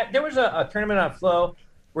Pato, there was a tournament on Flow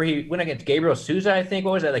where he went against Gabriel Souza, I think.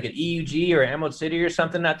 What was that, like an EUG or Emerald City or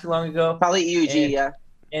something not too long ago? Probably EUG, yeah.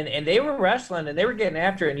 And they were wrestling, and they were getting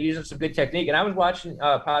after it and using some good technique. And I was watching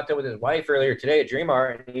Pato with his wife earlier today at Dream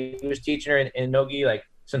Art, and he was teaching her in Nogi, like,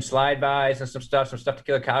 some slide-bys and some stuff to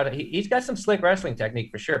kill a cow. He's got some slick wrestling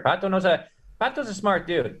technique for sure. Pato's a smart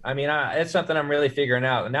dude. I mean, it's something I'm really figuring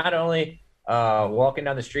out. Not only walking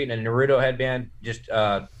down the street in a Naruto headband, just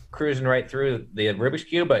cruising right through the Rubik's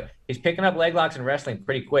Cube, but he's picking up leg locks and wrestling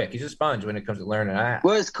pretty quick. He's a sponge when it comes to learning.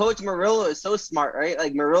 Whereas Coach Murillo is so smart, right?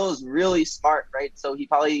 Like, Murillo's really smart, right? So he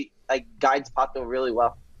probably, like, guides Pato really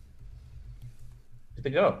well. He's the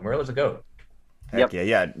GOAT. Murillo's a GOAT. Heck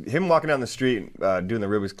yeah. Him walking down the street doing the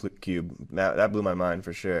Rubik's Cube, that blew my mind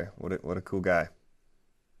for sure. What a cool guy.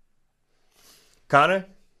 Connor,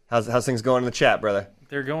 how's things going in the chat, brother?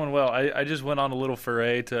 They're going well. I just went on a little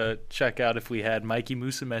foray to check out if we had Mikey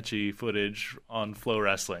Musumeci footage on Flow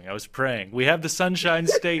Wrestling. I was praying. We have the Sunshine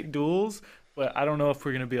State duels, but I don't know if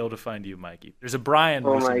we're going to be able to find you, Mikey. There's a Brian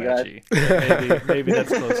Musumeci. Maybe that's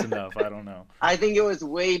close enough. I don't know. I think it was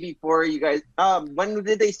way before you guys. When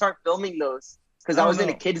did they start filming those? Because I was in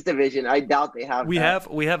a kids division. I doubt they have. We have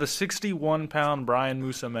a 61-pound Brian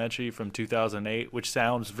Musumeci from 2008, which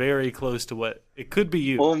sounds very close to what it could be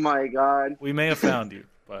you. Oh my God! We may have found you,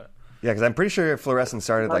 but yeah, because I'm pretty sure fluorescence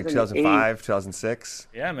started like 2005, 2006.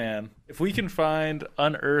 Yeah, man. If we can find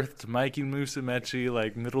unearthed Mikey Musumeci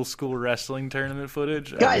like middle school wrestling tournament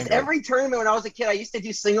footage, guys, every tournament when I was a kid, I used to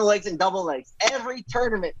do single legs and double legs. Every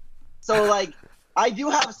tournament. So like, I do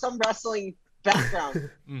have some wrestling background.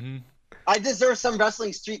 Mm-hmm. I deserve some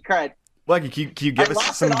wrestling street cred. Lucky, can you give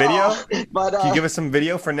us some video? But can you give us some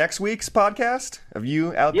video for next week's podcast of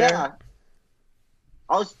you out there?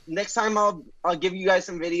 Yeah. Next time I'll give you guys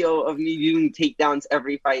some video of me doing takedowns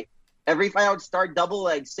every fight. Every fight I would start double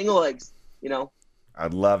legs, single legs,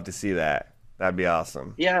 I'd love to see that. That'd be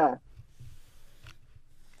awesome. Yeah.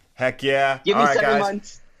 Heck yeah. Give me 7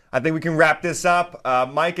 months. I think we can wrap this up.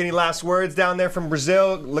 Mike, any last words down there from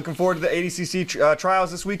Brazil? Looking forward to the ADCC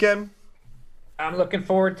trials this weekend? I'm looking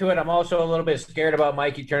forward to it. I'm also a little bit scared about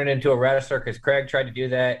Mikey turning into a wrestler because Craig tried to do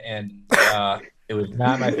that, and it was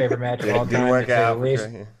not my favorite match of all time. Didn't work out.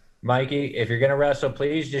 Okay, yeah. Mikey, if you're going to wrestle,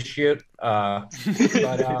 please just shoot.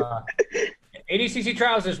 ADCC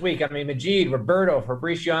trials this week. I mean, Majid, Roberto,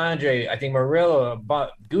 Fabricio Andre, I think Murillo,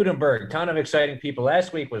 Gutenberg, ton of exciting people.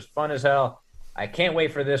 Last week was fun as hell. I can't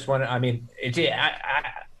wait for this one. I mean,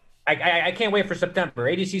 I can't wait for September.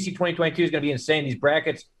 ADCC 2022 is going to be insane. These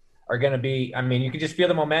brackets are going to be, I mean, you can just feel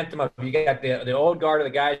the momentum of, you got the old guard of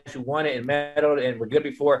the guys who won it and medaled and were good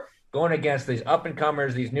before, going against these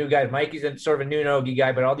up-and-comers, these new guys. Mikey's sort of a new Nogi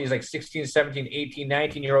guy, but all these like 16, 17, 18,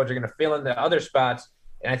 19-year-olds are going to fill in the other spots.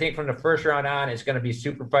 And I think from the first round on, it's going to be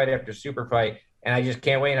super fight after super fight. And I just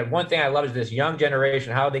can't wait. And one thing I love is this young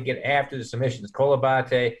generation, how they get after the submissions.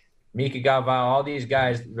 Kolabate, Mika Galvao, all these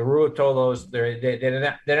guys, the Ruotolos,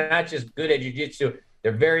 they're not just good at jiu-jitsu.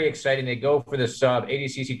 They're very exciting. They go for the sub.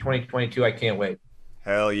 ADCC 2022, I can't wait.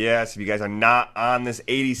 Hell yes. If you guys are not on this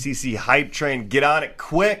ADCC hype train, get on it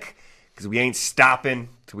quick because we ain't stopping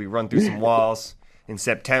till we run through some walls in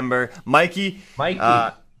September. Mikey,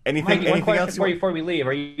 anything else before we leave?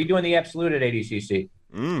 Are you doing the absolute at ADCC?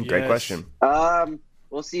 Great question.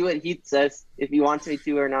 We'll see what Heath says, if he wants me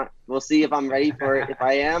to or not. We'll see if I'm ready for it. If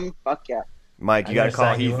I am, fuck yeah. Mike, you got to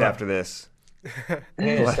call Heath after this.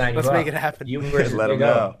 Let's make it happen. You let him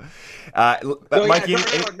know. Mikey,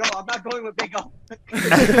 no, I'm not going with Big O.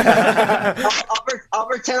 I'll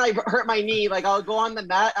pretend I hurt my knee. Like, I'll go on the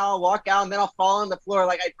mat, I'll walk out, and then I'll fall on the floor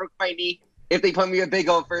like I broke my knee if they put me with Big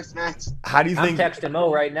O first match. How do you think? I'm texting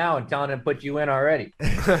Mo right now and telling him to put you in already.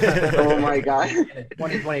 Oh, my God.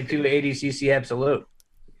 2022 ADCC Absolute.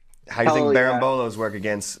 How do you think Barambolos work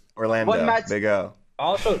against Orlando? Big O.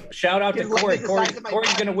 Also, shout out to Corey. Corey's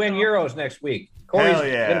going to win Euros next week. Corey's Hell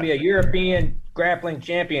yeah. going to be a European grappling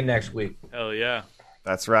champion next week. Hell yeah.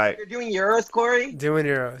 That's right. You're doing Euros, Corey? Doing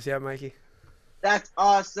Euros, yeah, Mikey. That's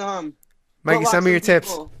awesome. Mikey, some of your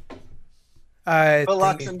tips.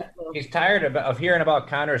 He's tired of hearing about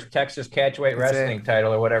Connor's Texas catchweight wrestling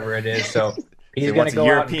title or whatever it is, so he's going to go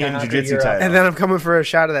European out and jiu-jitsu title. And then I'm coming for a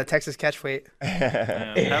shot of that Texas catchweight.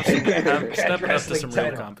 Step up to some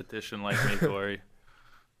real competition like me, Corey.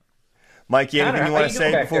 Mikey, anything you want to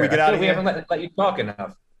say before we get out of here? We haven't let you talk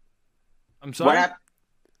enough. I'm sorry?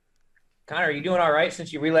 Connor, are you doing all right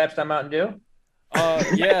since you relapsed on Mountain Dew?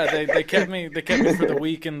 Yeah, they kept me for the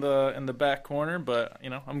week in the back corner, but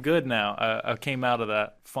I'm good now. I came out of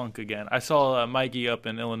that funk again. I saw Mikey up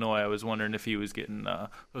in Illinois. I was wondering if he was getting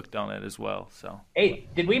hooked on it as well. So hey,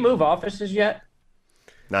 did we move offices yet?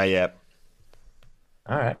 Not yet.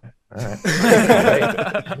 All right.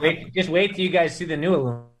 Just wait till you guys see the new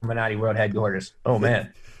Illuminati World Headquarters. Oh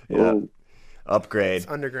man. Yeah. Upgrade. It's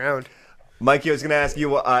underground. Mikey, I was going to ask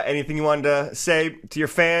you anything you wanted to say to your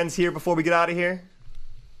fans here before we get out of here?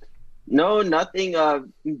 No, nothing.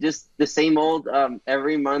 Just the same old.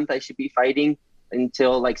 Every month I should be fighting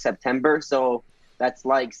until like September. So that's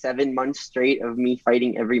like 7 months straight of me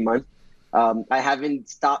fighting every month. I haven't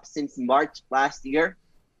stopped since March last year.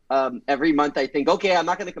 Every month I think, okay, I'm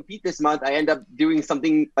not going to compete this month. I end up doing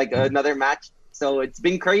something like another match. So it's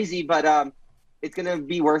been crazy, but it's going to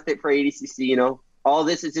be worth it for ADCC, All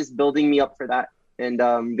this is just building me up for that, and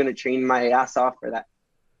I'm going to train my ass off for that.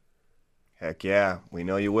 Heck yeah. We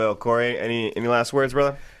know you will. Corey, any last words,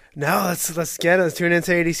 brother? No, let's tune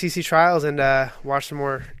into ADCC trials and watch some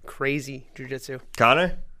more crazy jiu-jitsu.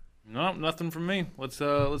 Connor? No, nothing from me. Let's get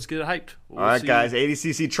it hyped. All right, guys.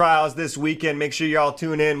 ADCC trials this weekend. Make sure you all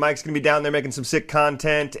tune in. Mike's going to be down there making some sick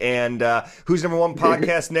content. And Who's Number One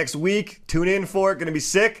podcast next week. Tune in for it. Going to be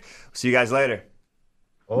sick. See you guys later.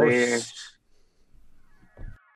 Oh,